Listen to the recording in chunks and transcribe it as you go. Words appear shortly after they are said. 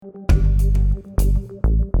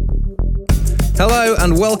Hello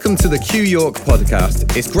and welcome to the Q York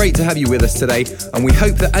podcast. It's great to have you with us today, and we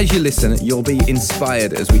hope that as you listen, you'll be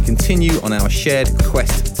inspired as we continue on our shared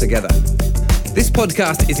quest together. This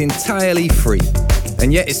podcast is entirely free,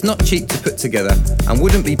 and yet it's not cheap to put together and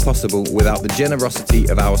wouldn't be possible without the generosity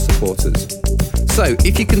of our supporters. So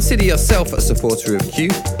if you consider yourself a supporter of Q,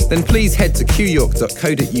 then please head to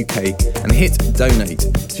qyork.co.uk and hit donate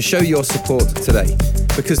to show your support today,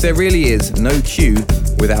 because there really is no Q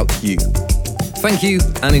without you. Thank you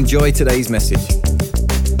and enjoy today's message.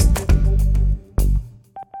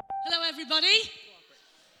 Hello everybody.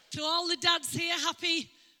 To all the dads here, happy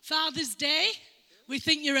Father's Day. We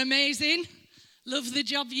think you're amazing. Love the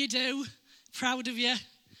job you do. Proud of you.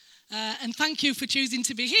 And thank you for choosing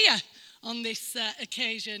to be here on this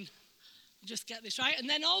occasion. Just get this right. And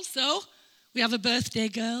then also, we have a birthday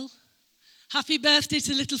girl. Happy birthday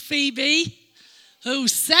to little Phoebe,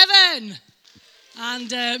 who's 7.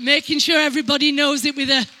 And making sure everybody knows it with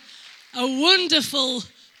a wonderful,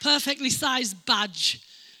 perfectly sized badge.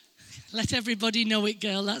 Let everybody know it,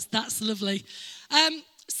 girl. That's lovely.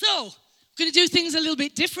 So, we're going to do things a little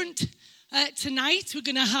bit different tonight. We're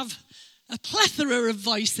going to have a plethora of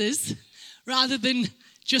voices rather than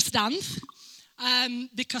just Anth.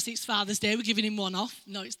 Because it's Father's Day, we're giving him one off.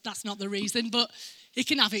 No, that's not the reason, but he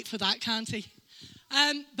can have it for that, can't he?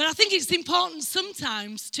 But I think it's important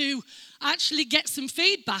sometimes to actually get some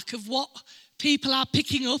feedback of what people are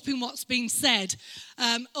picking up in what's been said.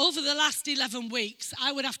 Over the last 11 weeks,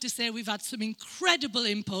 I would have to say we've had some incredible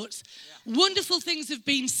inputs. Yeah. Wonderful things have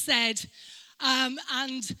been said.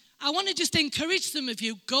 And I want to just encourage some of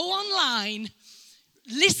you, go online,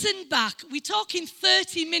 listen back. We're talking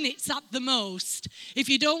 30 minutes at the most. If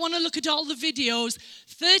you don't want to look at all the videos,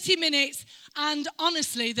 30 minutes. And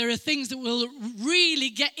honestly, there are things that will really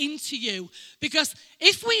get into you. Because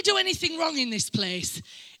if we do anything wrong in this place,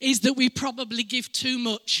 is that we probably give too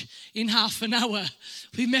much in half an hour.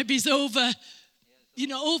 We maybe overdo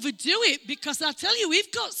it. Because I tell you,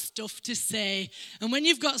 we've got stuff to say. And when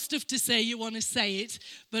you've got stuff to say, you want to say it.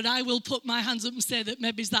 But I will put my hands up and say that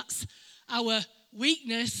maybe that's our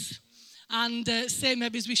weakness. And say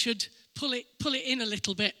maybe we should pull it in a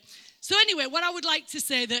little bit. So anyway, what I would like to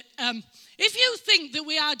say that if you think that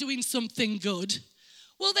we are doing something good,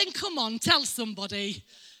 well then come on, tell somebody.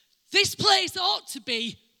 This place ought to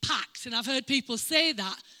be packed, and I've heard people say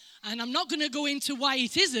that, and I'm not going to go into why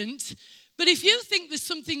it isn't, but if you think there's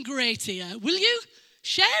something great here, will you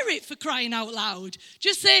share it, for crying out loud?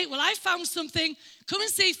 Just say, well, I found something, come and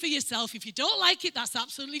see for yourself. If you don't like it, that's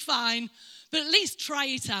absolutely fine, but at least try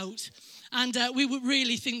it out. And we would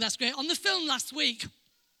really think that's great. On the film last week,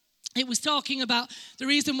 it was talking about the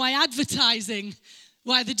reason why advertising,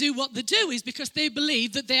 why they do what they do, is because they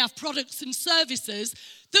believe that they have products and services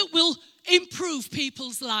that will improve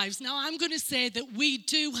people's lives. Now, I'm going to say that we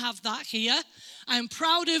do have that here. I'm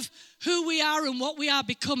proud of who we are and what we are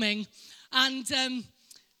becoming. And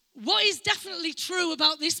what is definitely true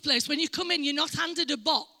about this place, when you come in, you're not handed a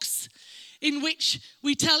box in which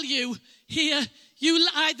we tell you, here, you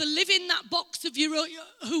either live in that box of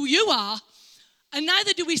who you are, and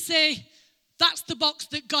neither do we say, that's the box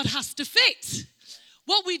that God has to fit.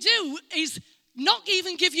 What we do is not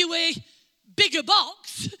even give you a bigger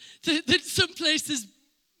box that some places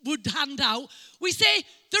would hand out. We say,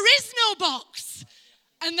 there is no box.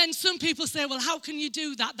 And then some people say, well, how can you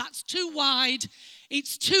do that? That's too wide.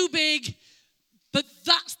 It's too big. But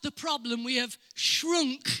that's the problem. We have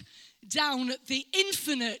shrunk down at the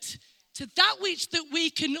infinite to that which that we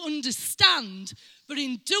can understand. But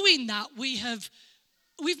in doing that, we've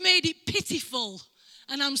made it pitiful.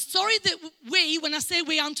 And I'm sorry that when I say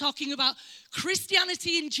we, I'm talking about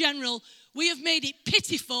Christianity in general, we have made it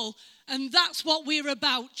pitiful. And that's what we're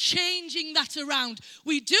about, changing that around.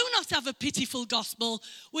 We do not have a pitiful gospel.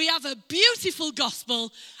 We have a beautiful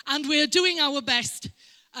gospel. And we're doing our best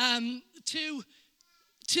to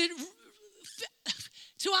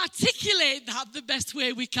articulate that the best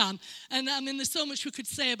way we can. And I mean, there's so much we could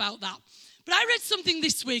say about that. But I read something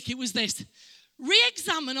this week. It was this.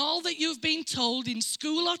 Re-examine all that you've been told in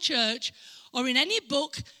school or church or in any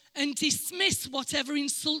book and dismiss whatever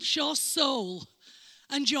insults your soul.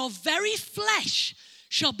 And your very flesh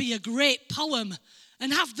shall be a great poem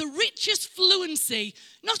and have the richest fluency,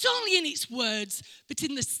 not only in its words, but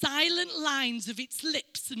in the silent lines of its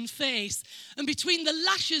lips and face, and between the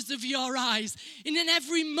lashes of your eyes, in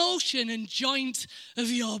every motion and joint of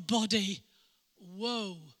your body.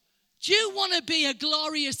 Whoa. Do you want to be a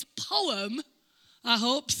glorious poem? I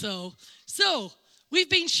hope so. So, we've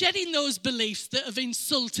been shedding those beliefs that have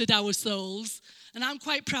insulted our souls, and I'm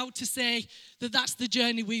quite proud to say that that's the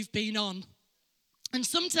journey we've been on. And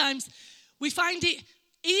sometimes we find it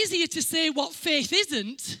easier to say what faith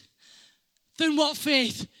isn't than what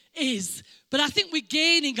faith is. But I think we're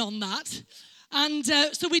gaining on that. And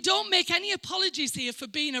so we don't make any apologies here for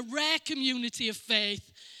being a rare community of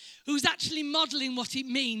faith who's actually modeling what it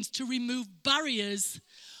means to remove barriers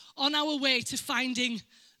on our way to finding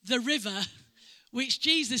the river, which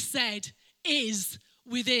Jesus said is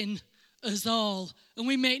within us all. And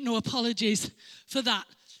we make no apologies for that.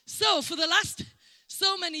 So for the last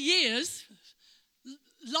so many years,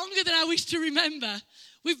 longer than I wish to remember,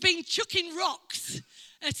 we've been chucking rocks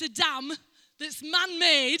at a dam that's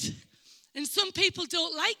man-made. And some people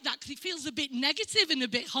don't like that because it feels a bit negative and a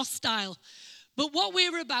bit hostile. But what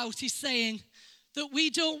we're about is saying that we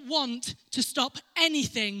don't want to stop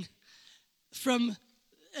anything from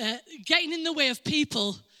getting in the way of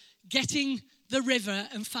people getting the river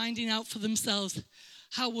and finding out for themselves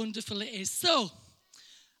how wonderful it is. So,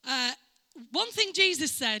 one thing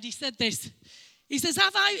Jesus said, he said this. He says,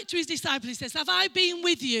 to his disciples, he says, have I been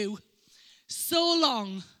with you so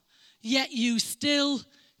long, yet you still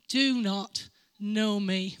do not know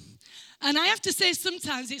me? And I have to say,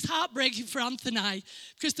 sometimes it's heartbreaking for Anthony and I,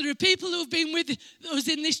 because there are people who have been with us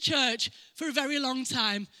in this church for a very long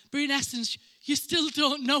time, but in essence, you still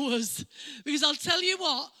don't know us. Because I'll tell you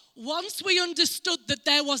what, once we understood that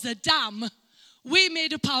there was a dam, we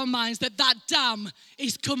made up our minds that that dam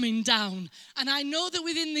is coming down. And I know that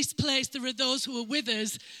within this place, there are those who are with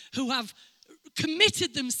us who have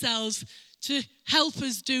committed themselves to help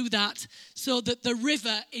us do that so that the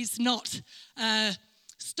river is not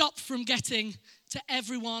stopped from getting to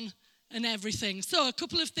everyone and everything. So a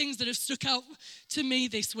couple of things that have stuck out to me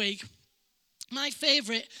this week. My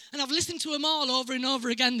favourite, and I've listened to them all over and over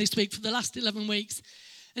again this week for the last 11 weeks,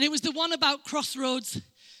 and it was the one about crossroads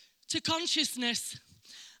to consciousness.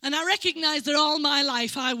 And I recognise that all my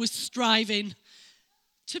life I was striving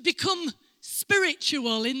to become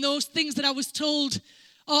spiritual in those things that I was told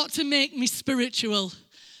ought to make me spiritual,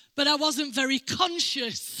 but I wasn't very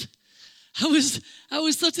conscious. I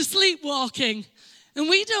was sort of sleepwalking. And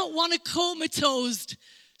we don't want a comatose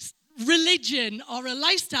religion or a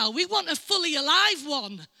lifestyle. We want a fully alive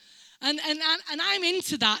one. And I'm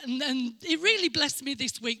into that. And it really blessed me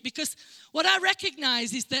this week, because what I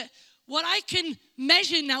recognize is that what I can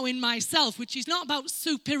measure now in myself, which is not about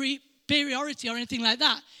superiority or anything like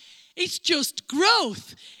that, it's just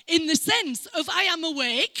growth in the sense of I am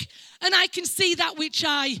awake and I can see that which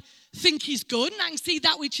I think is good and I can see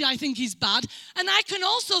that which I think is bad. And I can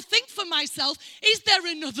also think for myself, is there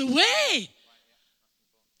another way?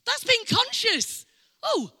 That's being conscious.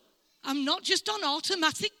 Oh, I'm not just on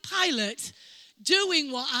automatic pilot doing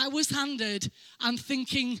what I was handed. I'm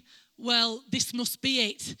thinking, well, this must be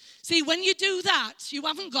it. See, when you do that, you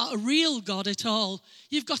haven't got a real God at all.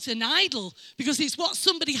 You've got an idol, because it's what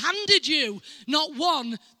somebody handed you, not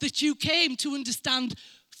one that you came to understand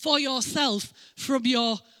for yourself from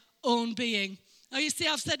your own being. Now, you see,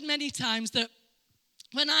 I've said many times that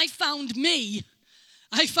when I found me,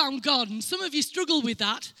 I found God. And some of you struggle with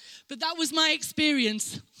that, but that was my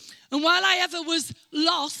experience. And while I ever was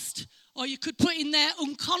lost, or you could put in there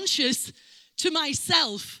unconscious to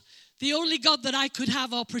myself, the only God that I could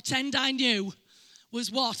have or pretend I knew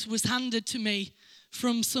was what was handed to me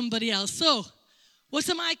from somebody else. So, what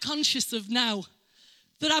am I conscious of now?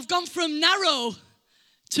 That I've gone from narrow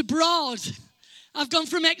to broad. I've gone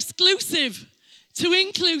from exclusive to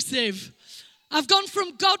inclusive. I've gone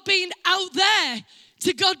from God being out there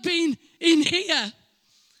to God being in here.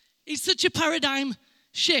 It's such a paradigm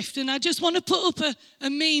shift. And I just want to put up a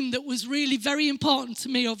meme that was really very important to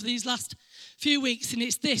me over these last few weeks, and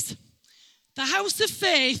it's this. The house of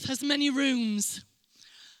faith has many rooms.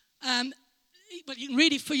 But you can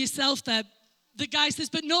read it for yourself there. The guy says,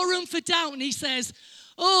 but no room for doubt. And he says,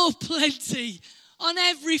 oh, plenty. On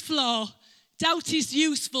every floor. Doubt is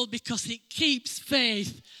useful because it keeps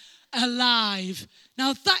faith alive.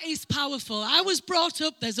 Now, that is powerful. I was brought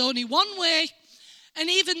up, there's only one way. And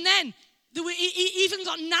even then, it even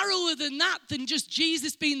got narrower than just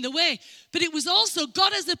Jesus being the way. But it was also,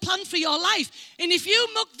 God has a plan for your life. And if you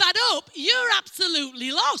muck that up, you're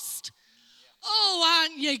absolutely lost. Oh,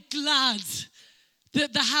 aren't you glad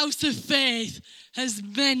that the house of faith has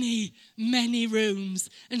many, many rooms?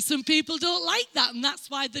 And some people don't like that. And that's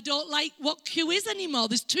why they don't like what Q is anymore.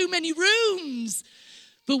 There's too many rooms.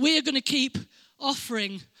 But we're going to keep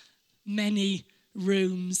offering many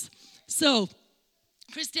rooms. So,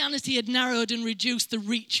 Christianity had narrowed and reduced the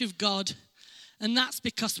reach of God. And that's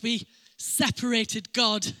because we separated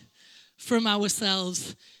God from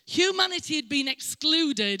ourselves. Humanity had been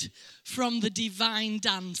excluded from the divine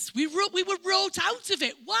dance. We were wrote out of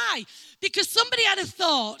it. Why? Because somebody had a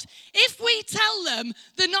thought. If we tell them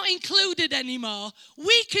they're not included anymore,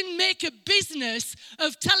 we can make a business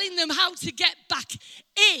of telling them how to get back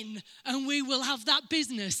in, and we will have that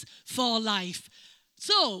business for life.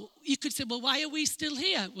 So you could say, well, why are we still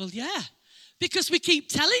here? Well, yeah, because we keep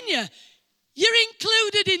telling you, you're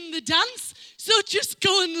included in the dance, so just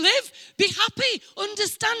go and live. Be happy.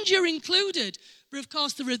 Understand you're included. But of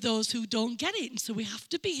course, there are those who don't get it, and so we have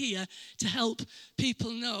to be here to help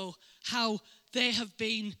people know how they have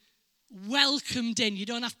been welcomed in. You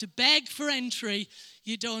don't have to beg for entry.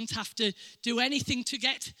 You don't have to do anything to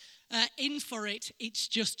get in for it. It's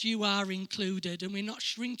just you are included, and we're not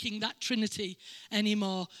shrinking that Trinity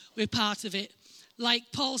anymore. We're part of it. Like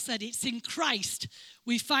Paul said, it's in Christ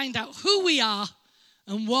we find out who we are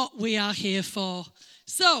and what we are here for.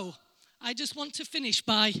 So, I just want to finish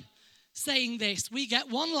by saying this. We get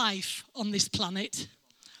one life on this planet,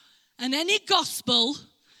 and any gospel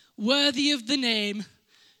worthy of the name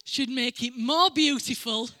should make it more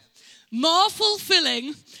beautiful, more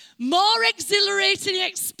fulfilling, more exhilarating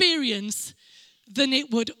experience than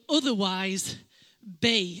it would otherwise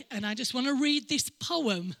be. And I just want to read this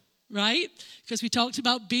poem, right? Because we talked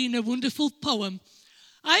about being a wonderful poem.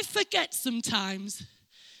 I forget sometimes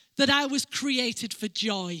that I was created for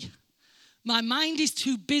joy. My mind is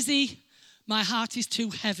too busy, my heart is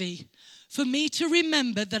too heavy for me to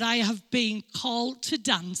remember that I have been called to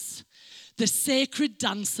dance, the sacred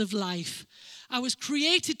dance of life. I was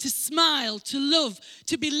created to smile, to love,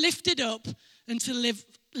 to be lifted up, and to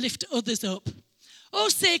lift others up. Oh,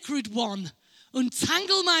 sacred one,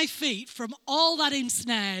 untangle my feet from all that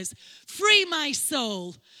ensnares. Free my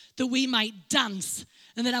soul that we might dance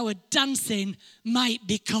and that our dancing might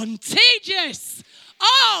be contagious.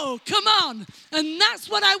 Oh, come on. And that's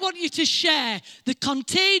what I want you to share, the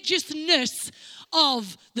contagiousness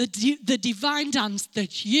of the divine dance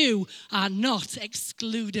that you are not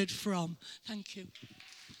excluded from. Thank you.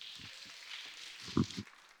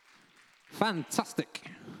 Fantastic.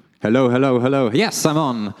 Hello, hello, hello. Yes, I'm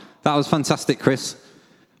on. That was fantastic, Chris.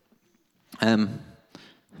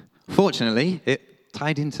 Fortunately, it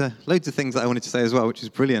tied into loads of things that I wanted to say as well, which is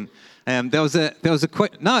brilliant. There was a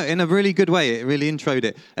quote. No, in a really good way. It really introed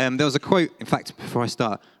it. There was a quote. In fact, before I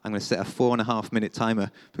start, I'm going to set a 4.5-minute timer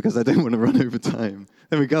because I don't want to run over time.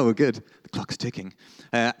 There we go. We're good. The clock's ticking.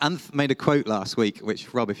 Anth made a quote last week,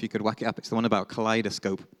 which, Rob, if you could whack it up, it's the one about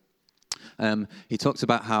kaleidoscope. He talks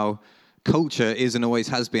about how culture is and always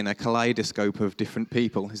has been a kaleidoscope of different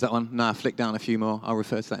people. Is that one? No, flick down a few more. I'll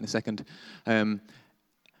refer to that in a second.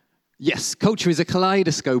 Yes, culture is a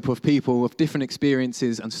kaleidoscope of people with different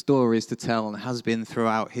experiences and stories to tell, and has been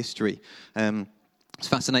throughout history. It's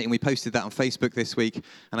fascinating. We posted that on Facebook this week,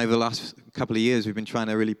 and over the last couple of years, we've been trying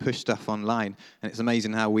to really push stuff online, and it's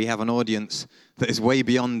amazing how we have an audience that is way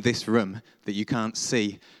beyond this room that you can't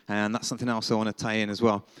see, and that's something else I want to tie in as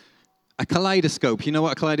well. A kaleidoscope. You know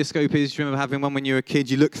what a kaleidoscope is? Do you remember having one when you were a kid?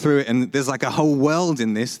 You look through it and there's like a whole world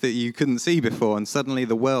in this that you couldn't see before, and suddenly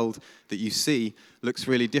the world that you see looks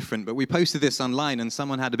really different. But we posted this online and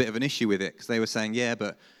someone had a bit of an issue with it because they were saying, yeah,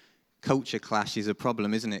 but culture clash is a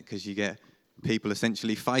problem, isn't it? Because you get people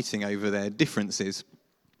essentially fighting over their differences,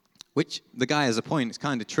 which the guy has a point. It's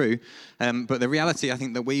kind of true. But the reality I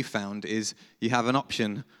think that we found is you have an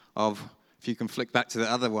option of, if you can flick back to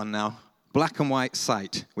the other one now, black and white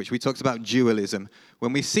sight, which we talked about dualism.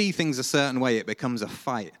 When we see things a certain way, it becomes a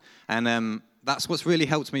fight. And that's what's really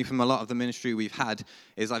helped me from a lot of the ministry we've had,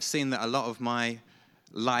 is I've seen that a lot of my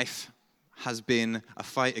life has been a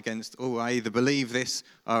fight against, oh, I either believe this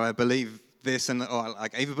or I believe this, or I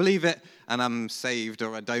either believe it and I'm saved,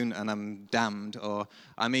 or I don't and I'm damned, or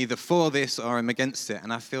I'm either for this or I'm against it.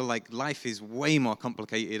 And I feel like life is way more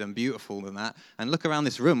complicated and beautiful than that. And look around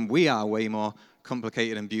this room, we are way more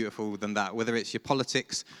complicated and beautiful than that. Whether it's your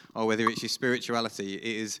politics or whether it's your spirituality, it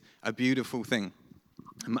is a beautiful thing.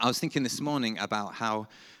 I was thinking this morning about how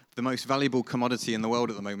the most valuable commodity in the world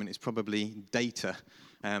at the moment is probably data.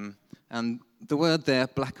 And the word there,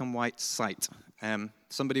 black and white sight.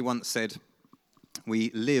 Somebody once said,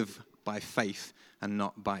 we live by faith and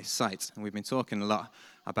not by sight. And we've been talking a lot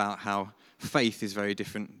about how faith is very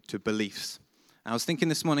different to beliefs. And I was thinking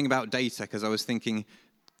this morning about data because I was thinking,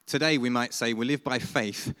 today we might say we live by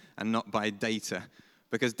faith and not by data,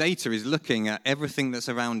 because data is looking at everything that's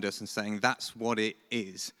around us and saying that's what it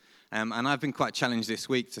is. And I've been quite challenged this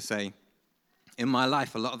week to say, in my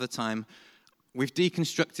life, a lot of the time, we've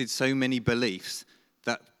deconstructed so many beliefs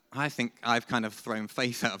that I think I've kind of thrown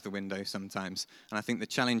faith out of the window sometimes. And I think the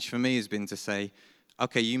challenge for me has been to say,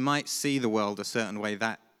 okay, you might see the world a certain way,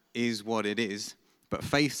 that is what it is. But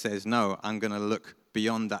faith says, no, I'm going to look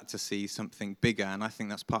beyond that to see something bigger. And I think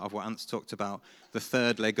that's part of what Ant's talked about, the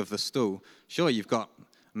third leg of the stool. Sure, you've got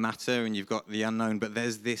matter and you've got the unknown, but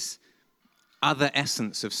there's this other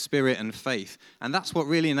essence of spirit and faith. And that's what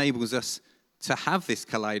really enables us to have this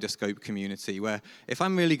kaleidoscope community where if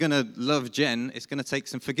I'm really going to love Jen, it's going to take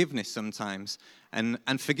some forgiveness sometimes. And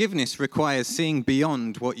forgiveness requires seeing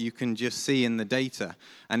beyond what you can just see in the data.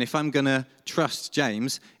 And if I'm going to trust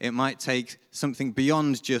James, it might take something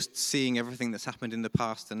beyond just seeing everything that's happened in the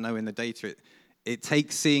past and knowing the data. It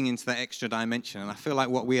takes seeing into that extra dimension. And I feel like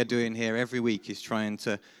what we are doing here every week is trying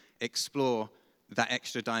to explore that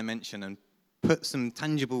extra dimension and put some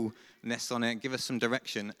tangibleness on it, give us some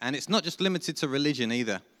direction. And it's not just limited to religion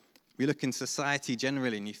either. We look in society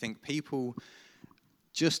generally and you think people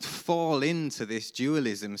just fall into this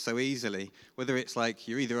dualism so easily, whether it's like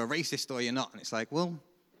you're either a racist or you're not. And it's like, well,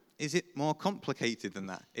 is it more complicated than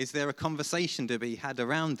that? Is there a conversation to be had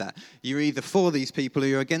around that? You're either for these people or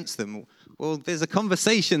you're against them. Well, there's a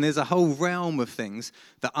conversation, there's a whole realm of things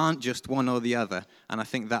that aren't just one or the other. And I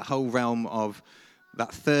think that whole realm of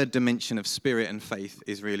that third dimension of spirit and faith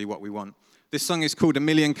is really what we want. This song is called A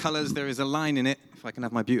Million Colors. There is a line in it, if I can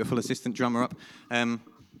have my beautiful assistant drummer up.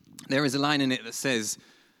 There is a line in it that says,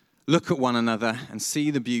 look at one another and see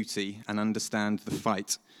the beauty and understand the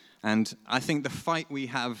fight. And I think the fight we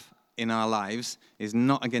have in our lives is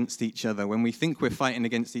not against each other. When we think we're fighting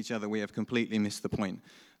against each other, we have completely missed the point.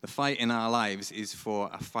 The fight in our lives is for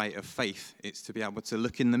a fight of faith. It's to be able to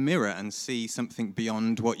look in the mirror and see something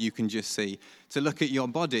beyond what you can just see. To look at your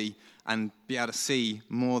body and be able to see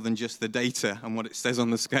more than just the data and what it says on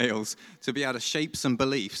the scales. To be able to shape some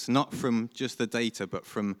beliefs, not from just the data, but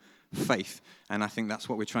from faith. And I think that's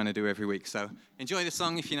what we're trying to do every week. So enjoy the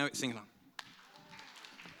song. If you know it, sing along.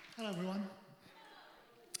 Hello, everyone.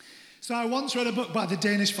 So I once read a book by the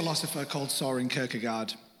Danish philosopher called Søren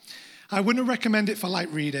Kierkegaard. I wouldn't recommend it for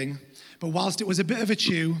light reading, but whilst it was a bit of a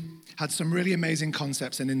chew, had some really amazing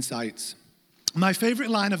concepts and insights. My favorite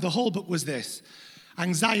line of the whole book was this: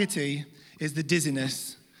 anxiety is the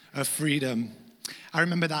dizziness of freedom. I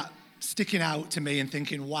remember that sticking out to me and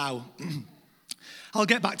thinking, wow. I'll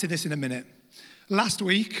get back to this in a minute. Last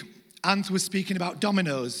week, Ant was speaking about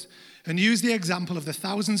dominoes and used the example of the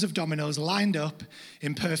thousands of dominoes lined up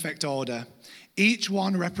in perfect order, each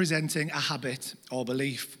one representing a habit or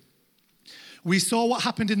belief. We saw what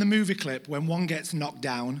happened in the movie clip when one gets knocked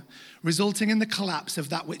down, resulting in the collapse of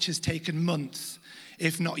that which has taken months,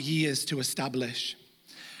 if not years, to establish.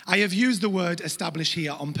 I have used the word establish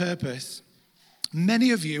here on purpose.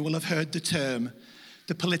 Many of you will have heard the term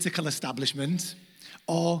the political establishment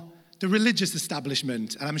or the religious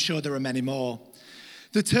establishment, and I'm sure there are many more.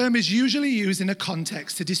 The term is usually used in a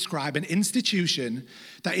context to describe an institution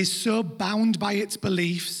that is so bound by its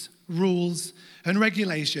beliefs, rules, and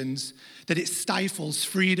regulations that it stifles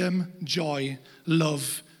freedom, joy,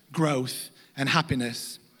 love, growth, and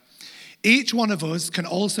happiness. Each one of us can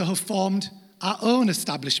also have formed our own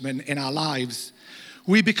establishment in our lives.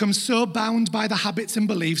 We become so bound by the habits and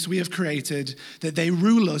beliefs we have created that they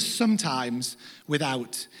rule us sometimes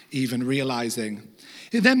without even realizing.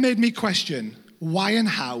 It then made me question, why and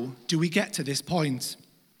how do we get to this point?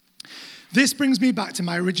 This brings me back to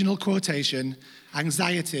my original quotation,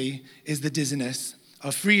 anxiety is the dizziness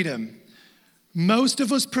of freedom. Most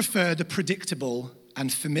of us prefer the predictable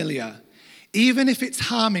and familiar, even if it's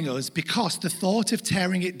harming us, because the thought of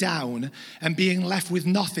tearing it down and being left with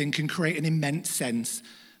nothing can create an immense sense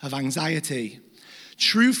of anxiety.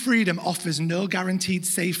 True freedom offers no guaranteed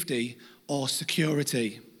safety or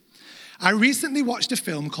security. I recently watched a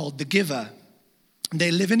film called The Giver.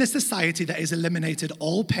 They live in a society that has eliminated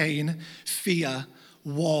all pain, fear,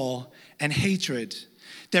 war, and hatred.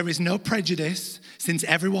 There is no prejudice, since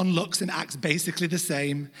everyone looks and acts basically the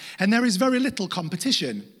same, and there is very little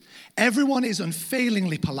competition. Everyone is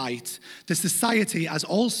unfailingly polite. The society has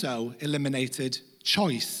also eliminated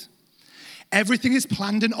choice. Everything is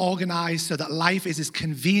planned and organized so that life is as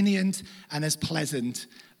convenient and as pleasant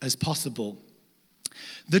as possible.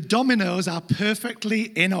 The dominoes are perfectly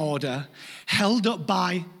in order, held up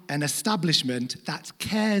by an establishment that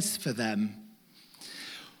cares for them.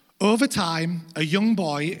 Over time, a young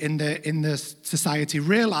boy in the society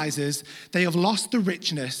realizes they have lost the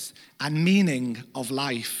richness and meaning of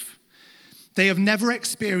life. They have never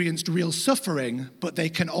experienced real suffering, but they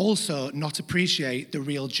can also not appreciate the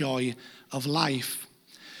real joy of life.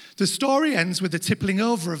 The story ends with the tippling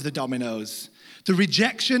over of the dominoes, the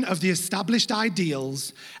rejection of the established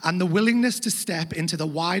ideals, and the willingness to step into the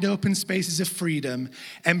wide open spaces of freedom,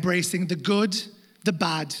 embracing the good, the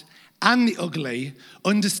bad, and the ugly,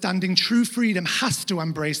 understanding true freedom has to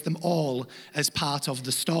embrace them all as part of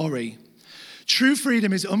the story. True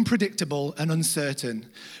freedom is unpredictable and uncertain,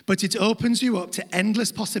 but it opens you up to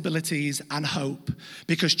endless possibilities and hope,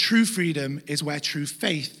 because true freedom is where true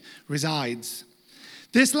faith resides.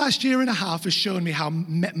 This last year and a half has shown me how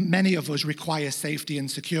many of us require safety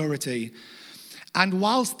and security. And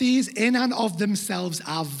whilst these in and of themselves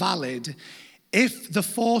are valid, if the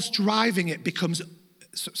force driving it becomes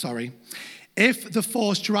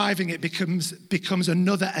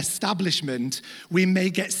another establishment, we may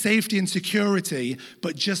get safety and security,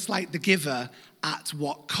 but just like the giver, at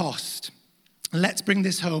what cost? Let's bring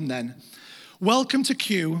this home then. Welcome to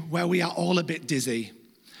Q, where we are all a bit dizzy.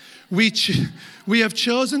 We have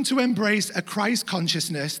chosen to embrace a Christ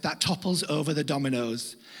consciousness that topples over the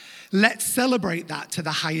dominoes. Let's celebrate that to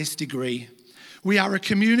the highest degree. We are a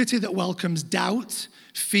community that welcomes doubt,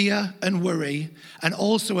 fear, and worry, and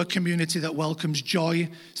also a community that welcomes joy,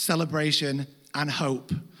 celebration, and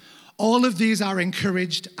hope. All of these are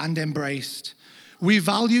encouraged and embraced. We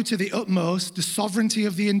value to the utmost the sovereignty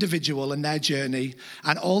of the individual and their journey,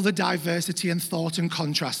 and all the diversity and thought and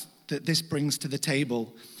contrast that this brings to the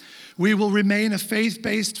table. We will remain a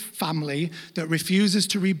faith-based family that refuses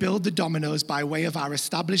to rebuild the dominoes by way of our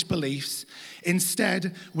established beliefs.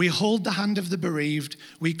 Instead, we hold the hand of the bereaved,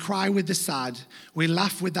 we cry with the sad, we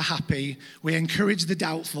laugh with the happy, we encourage the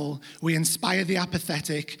doubtful, we inspire the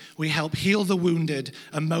apathetic, we help heal the wounded,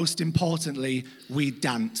 and most importantly, we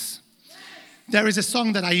dance. There is a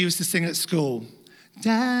song that I used to sing at school.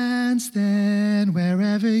 Dance then,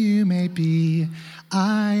 wherever you may be.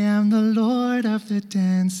 I am the Lord of the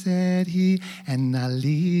dance, said he, and I'll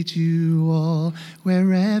lead you all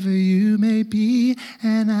wherever you may be,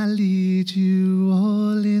 and I'll lead you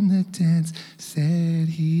all in the dance, said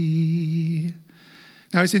he.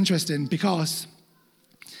 Now it's interesting because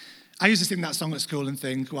I used to sing that song at school and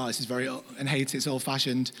think, wow, this is and hate it, it's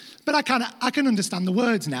old-fashioned. But I can understand the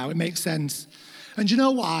words now, it makes sense. And you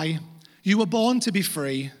know why? You were born to be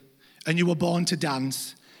free, and you were born to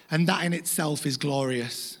dance, and that in itself is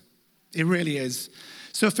glorious. It really is.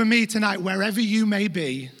 So for me tonight, wherever you may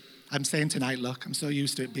be, I'm saying tonight, look, I'm so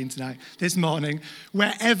used to it being tonight, this morning,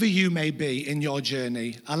 wherever you may be in your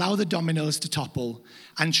journey, allow the dominoes to topple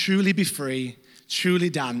and truly be free,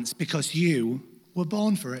 truly dance, because you were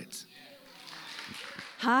born for it.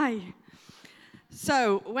 Hi.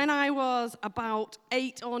 So when I was about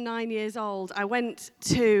 8 or 9 years old, I went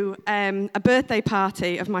to a birthday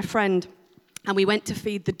party of my friend, and we went to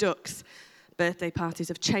feed the ducks. Birthday parties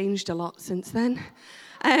have changed a lot since then.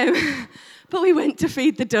 But we went to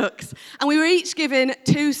feed the ducks, and we were each given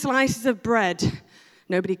 2 slices of bread.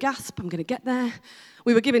 Nobody gasp, I'm going to get there.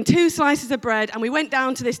 We were given 2 slices of bread, and we went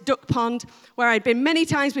down to this duck pond where I'd been many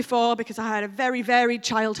times before because I had a very varied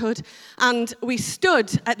childhood. And we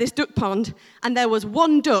stood at this duck pond, and there was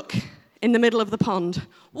 1 duck in the middle of the pond.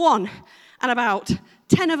 1, and about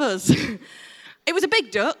 10 of us. It was a big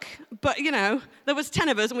duck, but, there was 10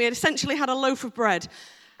 of us, and we had essentially had a loaf of bread.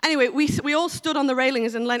 Anyway, we all stood on the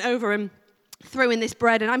railings and leant over and threw in this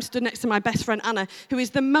bread, and I'm stood next to my best friend, Anna, who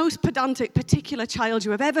is the most pedantic, particular child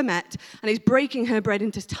you have ever met, and is breaking her bread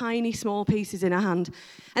into tiny, small pieces in her hand.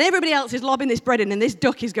 And everybody else is lobbing this bread in, and this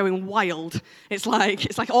duck is going wild. It's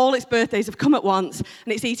like all its birthdays have come at once,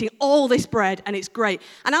 and it's eating all this bread, and it's great.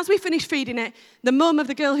 And as we finished feeding it, the mum of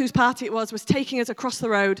the girl whose party it was taking us across the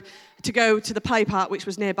road to go to the play park, which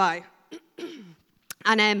was nearby.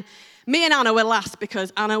 And me and Anna were last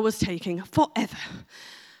because Anna was taking forever.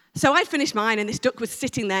 So I'd finished mine, and this duck was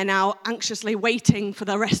sitting there now, anxiously waiting for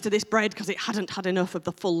the rest of this bread because it hadn't had enough of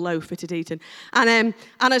the full loaf it had eaten. And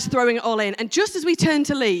Anna's throwing it all in. And just as we turned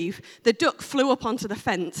to leave, the duck flew up onto the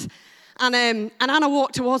fence. And Anna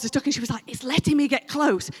walked towards this duck, and she was like, it's letting me get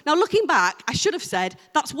close. Now, looking back, I should have said,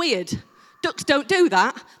 that's weird. Ducks don't do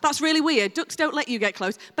that. That's really weird. Ducks don't let you get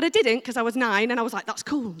close. But I didn't because I was 9, and I was like, that's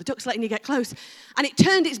cool. The duck's letting you get close. And it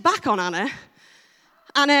turned its back on Anna.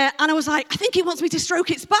 And Anna was like, I think it wants me to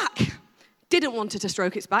stroke its back. Didn't want her to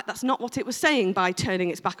stroke its back. That's not what it was saying by turning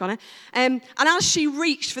its back on her. And as she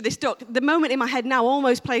reached for this duck, the moment in my head now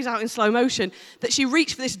almost plays out in slow motion, that she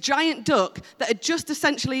reached for this giant duck that had just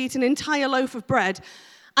essentially eaten an entire loaf of bread,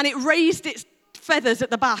 and it raised its feathers at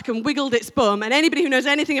the back and wiggled its bum, and anybody who knows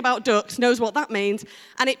anything about ducks knows what that means,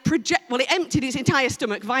 and it emptied its entire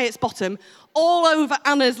stomach via its bottom all over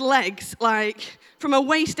Anna's legs, like from her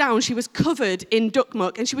waist down. She was covered in duck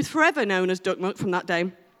muck, and she was forever known as Duck Muck from that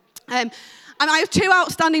day. And And I have two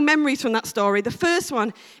outstanding memories from that story. The first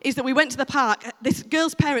one is that we went to the park. This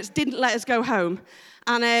girl's parents didn't let us go home.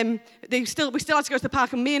 And we still had to go to the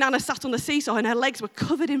park, and me and Anna sat on the seesaw, and her legs were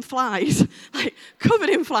covered in flies, like covered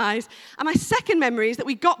in flies. And my second memory is that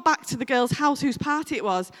we got back to the girl's house whose party it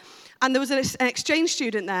was, and there was an exchange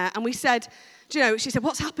student there, and we said, she said,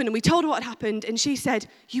 what's happened? And we told her what had happened, and she said,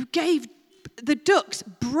 you gave the ducks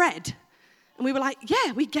bread. And we were like,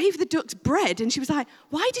 yeah, we gave the ducks bread. And she was like,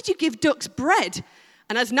 why did you give ducks bread?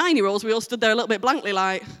 And as 9-year-olds, we all stood there a little bit blankly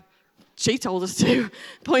like, she told us to,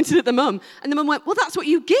 pointed at the mum. And the mum went, well, that's what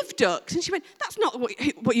you give ducks. And she went, that's not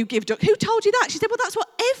what you give ducks. Who told you that? She said, well, that's what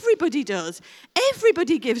everybody does.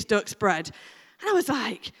 Everybody gives ducks bread. And I was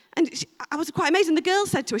like, I was quite amazed. And the girl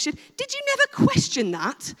said to her, she said, did you never question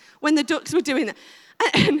that when the ducks were doing that?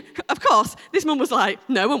 And of course, this mum was like,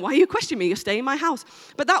 no, and why are you questioning me? You're staying in my house.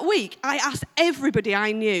 But that week, I asked everybody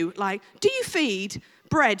I knew, like, do you feed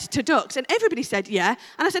bread to ducks? And everybody said, yeah.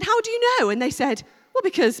 And I said, how do you know? And they said, well,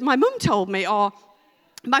 because my mum told me, or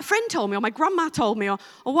my friend told me, or my grandma told me, or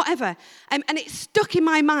whatever. And it stuck in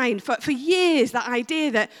my mind for years, that idea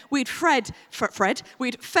that we'd fed bread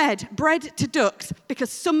to ducks because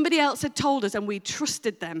somebody else had told us and we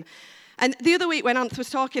trusted them. And the other week when Anth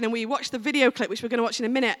was talking and we watched the video clip, which we're going to watch in a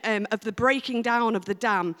minute, of the breaking down of the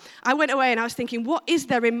dam, I went away and I was thinking, what is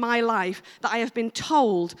there in my life that I have been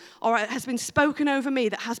told or has been spoken over me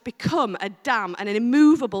that has become a dam and an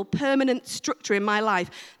immovable, permanent structure in my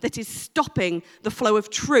life that is stopping the flow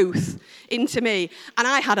of truth into me? And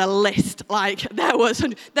I had a list. Like, there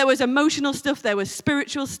was emotional stuff, there was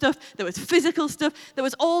spiritual stuff, there was physical stuff, there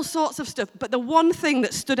was all sorts of stuff. But the one thing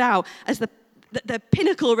that stood out as the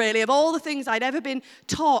pinnacle, really, of all the things I'd ever been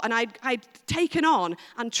taught and I'd taken on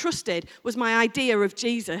and trusted was my idea of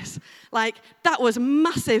Jesus. Like, that was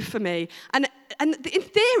massive for me. And in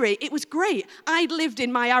theory, it was great. I'd lived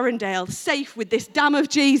in my Arundel, safe with this dam of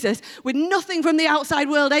Jesus, with nothing from the outside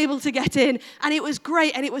world able to get in. And it was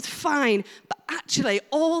great and it was fine. But actually,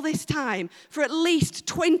 all this time, for at least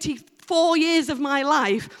 24 years of my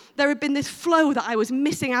life, there had been this flow that I was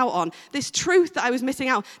missing out on, this truth that I was missing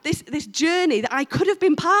out, this journey that I could have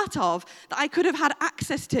been part of, that I could have had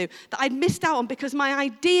access to, that I'd missed out on because my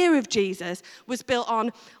idea of Jesus was built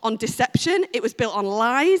on deception, it was built on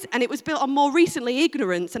lies, and it was built on, more recently,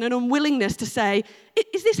 ignorance and an unwillingness to say,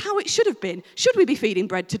 is this how it should have been? Should we be feeding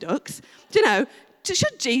bread to ducks?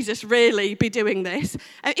 Should Jesus really be doing this?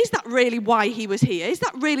 Is that really why he was here? Is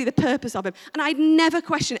that really the purpose of him? And I'd never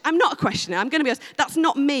question it. I'm not a questioner. I'm going to be honest. That's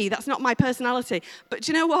not me. That's not my personality. But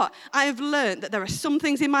do you know what? I have learned that there are some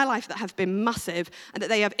things in my life that have been massive and that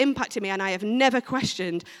they have impacted me and I have never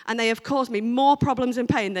questioned. And they have caused me more problems and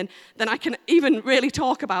pain than I can even really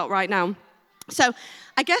talk about right now. So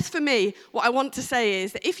I guess for me, what I want to say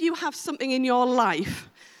is that if you have something in your life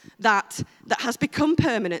that has become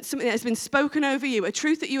permanent, something that has been spoken over you, a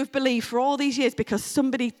truth that you have believed for all these years because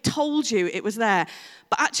somebody told you it was there,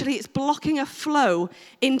 but actually it's blocking a flow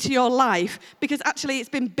into your life because actually it's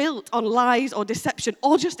been built on lies or deception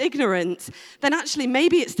or just ignorance, then actually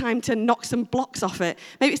maybe it's time to knock some blocks off it.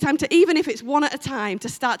 Maybe it's time to, even if it's one at a time, to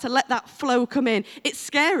start to let that flow come in. It's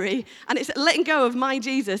scary, and it's letting go of my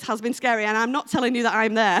Jesus has been scary, and I'm not telling you that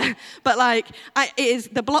I'm there, but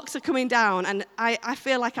the blocks are coming down, and I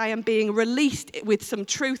feel like I am being released with some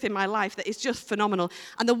truth in my life that is just phenomenal.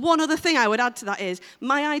 And the one other thing I would add to that is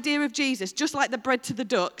my idea of Jesus, just like the bread to the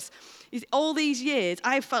ducks, is all these years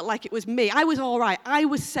I felt like it was me. I was all right. I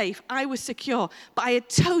was safe. I was secure. But I had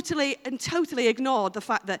totally ignored the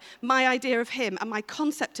fact that my idea of him and my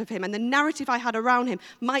concept of him and the narrative I had around him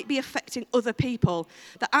might be affecting other people.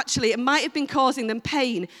 That actually it might have been causing them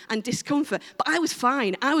pain and discomfort. But I was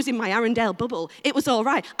fine. I was in my Arundel bubble. It was all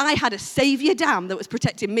right. I had a saviour dam that was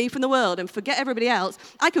protecting me from the world, and forget everybody else.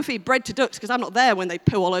 I can feed bread to ducks because I'm not there when they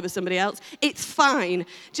poo all over somebody else. It's fine.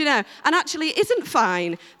 Do you know? And actually it isn't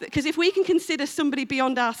fine, because if we can consider somebody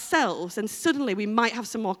beyond ourselves, and suddenly we might have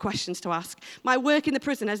some more questions to ask. My work in the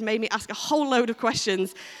prison has made me ask a whole load of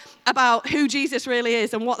questions about who Jesus really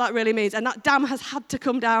is and what that really means. And that dam has had to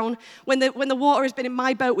come down. When the water has been in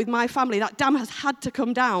my boat with my family, that dam has had to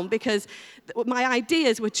come down because my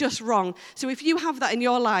ideas were just wrong. So if you have that in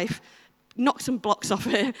your life, knock some blocks off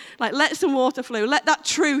it. Let some water flow. Let that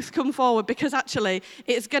truth come forward, because actually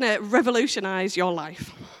it's going to revolutionize your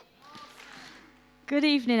life. Good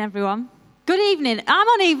evening, everyone. Good evening. I'm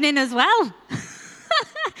on evening as well.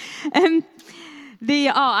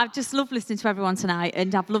 I've just loved listening to everyone tonight,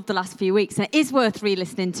 and I've loved the last few weeks, and it is worth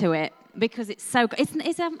re-listening to it because it's so good.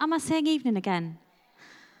 Am I saying evening again?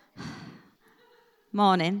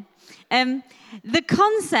 Morning. The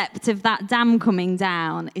concept of that dam coming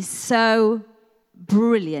down is so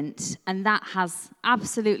brilliant. And that has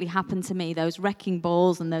absolutely happened to me, those wrecking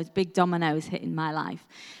balls and those big dominoes hitting my life.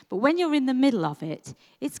 But when you're in the middle of it,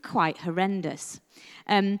 it's quite horrendous.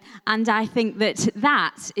 And I think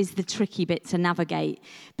that is the tricky bit to navigate,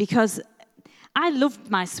 because I loved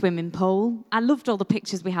my swimming pool. I loved all the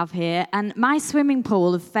pictures we have here. And my swimming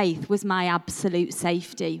pool of faith was my absolute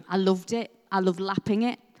safety. I loved it. I loved lapping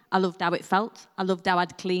it. I loved how it felt. I loved how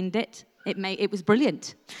I'd cleaned it. It was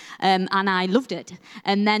brilliant, and I loved it.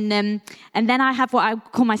 And then I have what I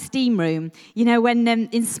call my steam room. You know, when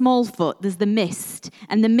in Smallfoot there's the mist,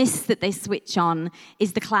 and the mist that they switch on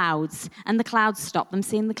is the clouds, and the clouds stop them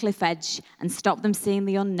seeing the cliff edge and stop them seeing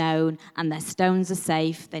the unknown, and their stones are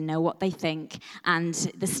safe. They know what they think, and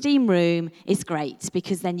the steam room is great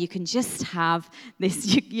because then you can just have this.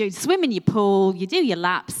 You swim in your pool, you do your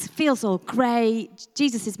laps, feels all great.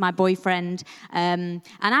 Jesus is my boyfriend, and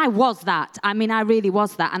I was that. I mean, I really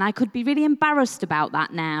was that. And I could be really embarrassed about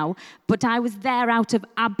that now. But I was there out of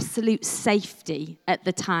absolute safety at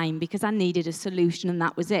the time because I needed a solution, and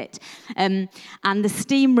that was it. And the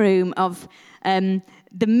steam room of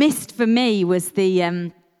the mist for me was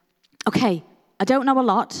the, okay, I don't know a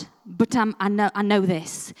lot, but I know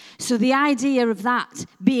this. So the idea of that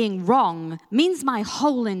being wrong means my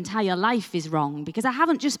whole entire life is wrong, because I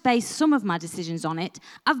haven't just based some of my decisions on it.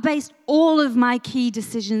 I've based all of my key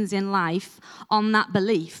decisions in life on that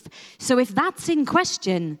belief. So if that's in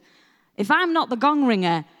question, if I'm not the gong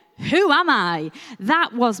ringer, who am I?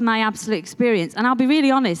 That was my absolute experience. And I'll be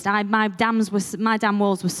really honest, my damn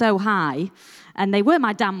walls were so high. And they were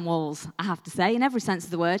my damn walls, I have to say, in every sense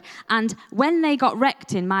of the word. And when they got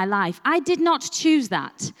wrecked in my life, I did not choose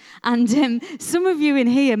that. And some of you in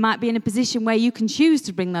here might be in a position where you can choose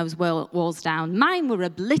to bring those walls down. Mine were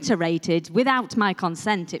obliterated without my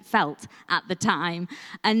consent, it felt, at the time.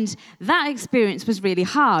 And that experience was really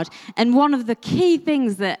hard. And one of the key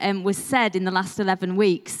things that was said in the last 11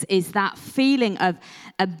 weeks is that feeling of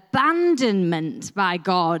abandonment by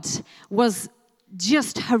God was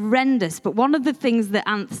just horrendous. But one of the things that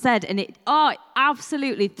Ant said, and it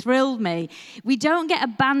absolutely thrilled me, we don't get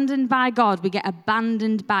abandoned by God, we get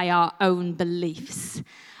abandoned by our own beliefs.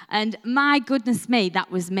 And my goodness me,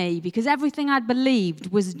 that was me, because everything I'd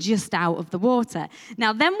believed was just out of the water.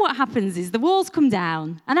 Now, then what happens is the walls come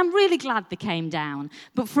down, and I'm really glad they came down.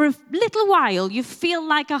 But for a little while, you feel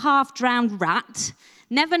like a half-drowned rat,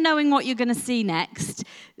 never knowing what you're going to see next,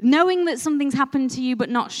 knowing that something's happened to you but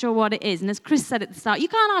not sure what it is. And as Chris said at the start, you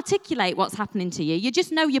can't articulate what's happening to you. You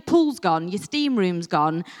just know your pool's gone, your steam room's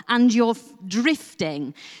gone, and you're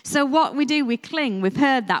drifting. So what we do, we cling. We've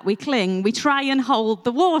heard that. We cling. We try and hold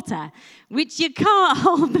the water, which you can't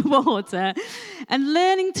hold the water. And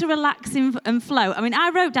learning to relax and flow. I mean, I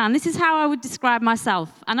wrote down, this is how I would describe myself.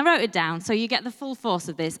 And I wrote it down so you get the full force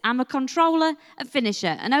of this. I'm a controller, a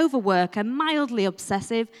finisher, an overworker, mildly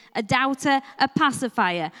obsessive, a doubter, a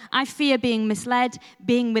pacifier. I fear being misled,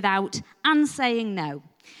 being without, and saying no.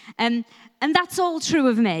 And that's all true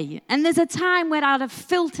of me. And there's a time where I'd have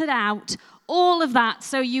filtered out all of that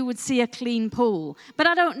so you would see a clean pool. But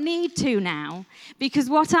I don't need to now, because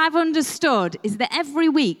what I've understood is that every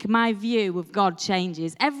week my view of God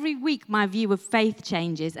changes. Every week my view of faith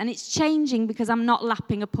changes. And it's changing because I'm not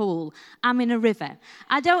lapping a pool. I'm in a river.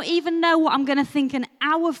 I don't even know what I'm going to think an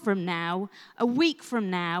hour from now, a week from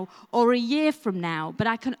now, or a year from now. But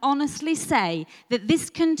I can honestly say that this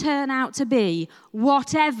can turn out to be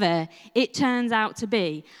whatever it turns out to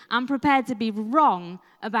be. I'm prepared to be wrong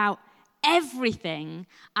about everything.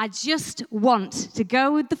 I just want to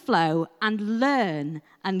go with the flow and learn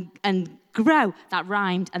and grow. That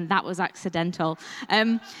rhymed, and that was accidental.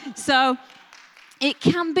 So it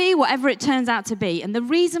can be whatever it turns out to be. And the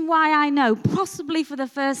reason why I know, possibly for the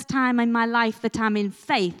first time in my life, that I'm in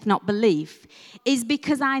faith, not belief, is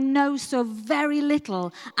because I know so very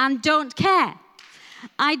little and don't care.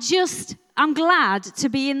 I'm glad to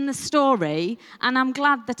be in the story, and I'm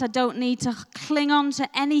glad that I don't need to cling on to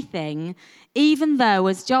anything, even though,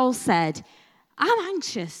 as Joel said, I'm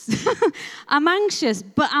anxious. I'm anxious,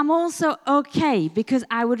 but I'm also okay, because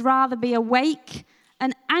I would rather be awake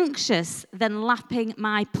and anxious than lapping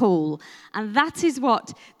my pool. And that is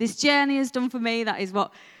what this journey has done for me. That is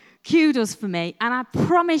what Q does for me. And I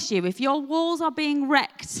promise you, if your walls are being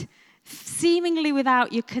wrecked, seemingly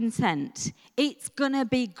without your consent, it's going to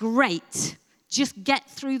be great. Just get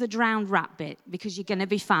through the drowned rat bit, because you're going to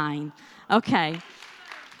be fine. Okay.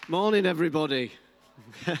 Morning, everybody.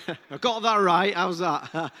 I got that right. How's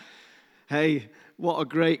that? Hey, what a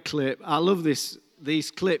great clip. I love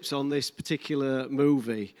these clips on this particular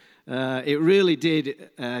movie. It really did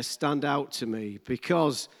stand out to me,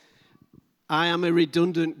 because I am a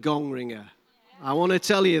redundant gong ringer. I want to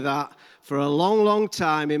tell you that for a long, long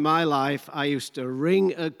time in my life, I used to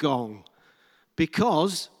ring a gong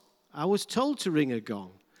because I was told to ring a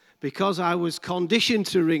gong, because I was conditioned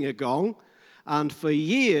to ring a gong, and for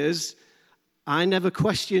years, I never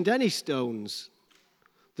questioned any stones.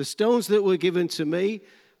 The stones that were given to me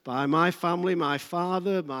by my family, my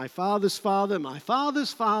father, my father's father, my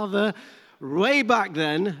father's father, way back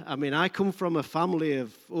then. I mean, I come from a family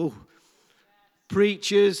of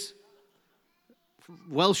preachers,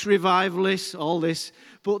 Welsh revivalists, all this.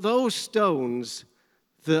 But those stones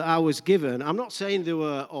that I was given, I'm not saying they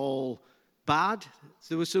were all bad.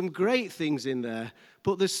 There were some great things in there.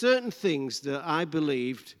 But there's certain things that I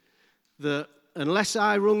believed that unless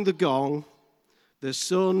I rung the gong, the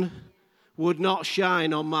sun would not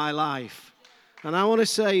shine on my life. And I want to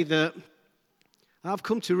say that I've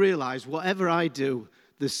come to realize whatever I do,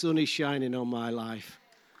 the sun is shining on my life.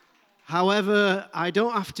 However, I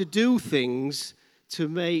don't have to do things to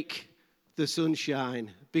make the sun shine,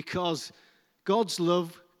 because God's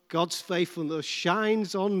love, God's faithfulness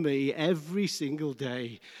shines on me every single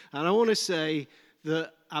day. And I want to say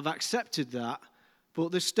that I've accepted that,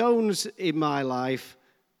 but the stones in my life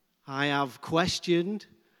I have questioned,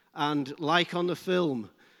 and like on the film,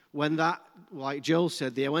 when that, like Joel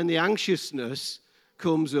said there, when the anxiousness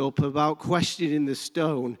comes up about questioning the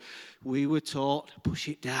stone, we were taught, push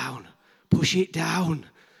it down, push it down.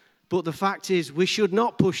 But the fact is, we should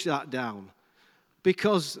not push that down,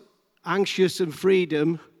 because anxious and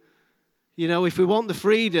freedom, if we want the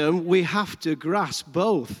freedom, we have to grasp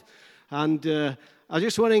both. And I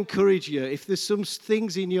just want to encourage you, if there's some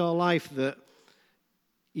things in your life that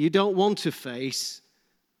you don't want to face,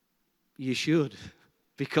 you should,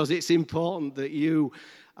 because it's important that you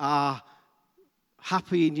are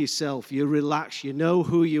happy in yourself, you're relaxed, you know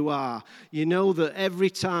who you are, you know that every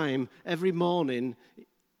time, every morning,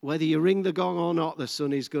 whether you ring the gong or not, the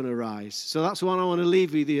sun is going to rise. So that's what I want to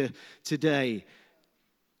leave with you today.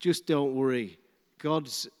 Just don't worry.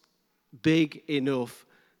 God's big enough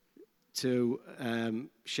to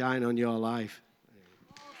shine on your life.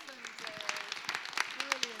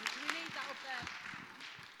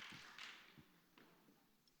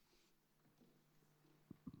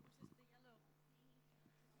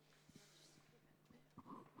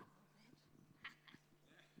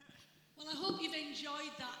 Well, I hope you've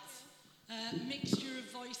enjoyed that mixture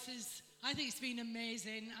of voices. I think it's been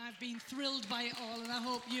amazing. I've been thrilled by it all, and I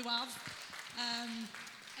hope you have.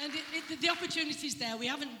 And the opportunity's there. We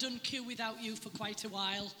haven't done Q without you for quite a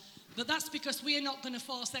while, but that's because we are not going to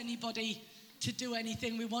force anybody to do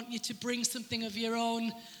anything. We want you to bring something of your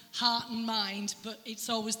own heart and mind, but it's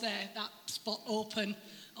always there, that spot open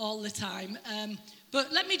all the time.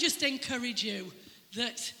 But let me just encourage you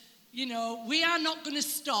that, we are not going to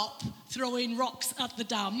stop throwing rocks at the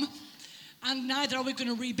dam, and neither are we going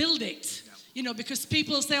to rebuild it. Because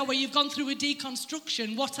people say, well, you've gone through a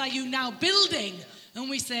deconstruction, what are you now building? And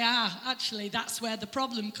we say, actually, that's where the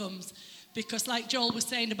problem comes. Because like Joel was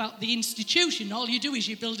saying about the institution, all you do is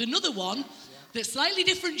you build another one that's slightly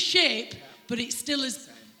different shape, but it's still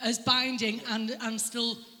as binding and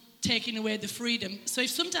still taking away the freedom. So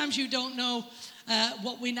if sometimes you don't know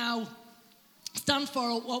what we now stand for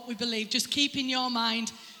or what we believe, just keep in your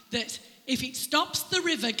mind that if it stops the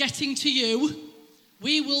river getting to you,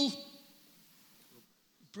 we will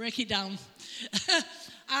break it down.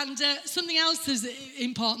 And something else is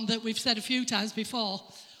important that we've said a few times before.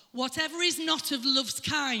 Whatever is not of love's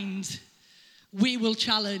kind, we will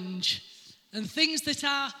challenge. And things that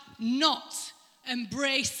are not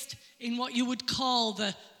embraced in what you would call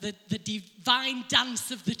the divine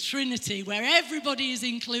dance of the Trinity, where everybody is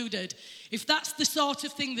included, if that's the sort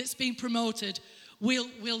of thing that's being promoted,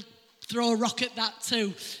 we'll throw a rock at that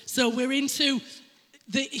too. So we're into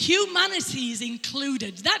the humanity is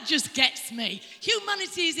included. That just gets me.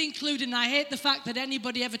 Humanity is included, and I hate the fact that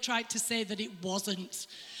anybody ever tried to say that it wasn't.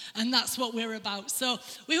 And that's what we're about. So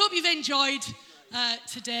we hope you've enjoyed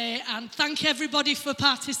today, and thank everybody for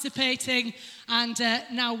participating. And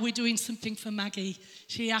now we're doing something for Maggie.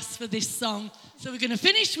 She asked for this song. So we're going to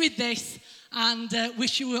finish with this and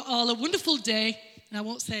wish you all a wonderful day. And I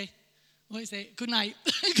won't say, what is it? Good night.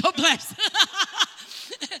 God bless.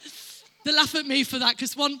 They laugh at me for that,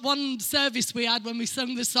 because one service we had when we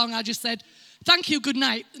sung the song, I just said, thank you, good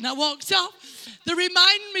night. And I walked off. They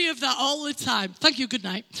remind me of that all the time. Thank you, good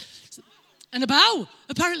night. And a bow.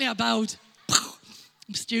 Apparently I bowed.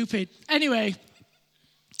 I'm stupid. Anyway,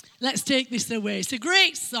 let's take this away. It's a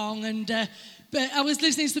great song. And but I was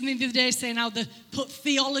listening to something the other day saying how they put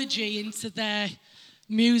theology into their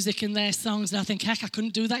music and their songs. And I think, heck, I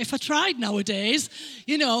couldn't do that if I tried nowadays.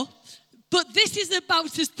 But this is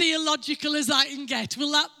about as theological as I can get.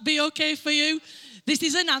 Will that be okay for you? This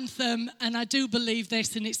is an anthem, and I do believe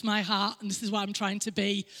this, and it's my heart, and this is what I'm trying to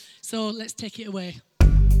be. So let's take it away.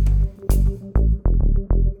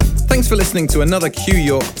 Thanks for listening to another Q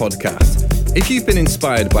York podcast. If you've been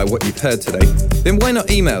inspired by what you've heard today, then why not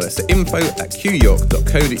email us at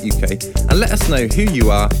info@qyork.co.uk and let us know who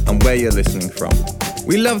you are and where you're listening from.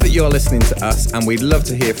 We love that you're listening to us, and we'd love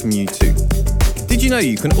to hear from you too. Did you know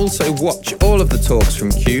you can also watch all of the talks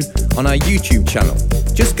from Q on our YouTube channel?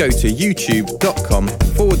 Just go to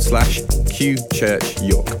youtube.com/Q Church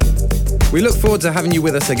York. We look forward to having you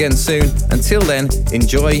with us again soon. Until then,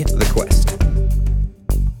 enjoy the quest.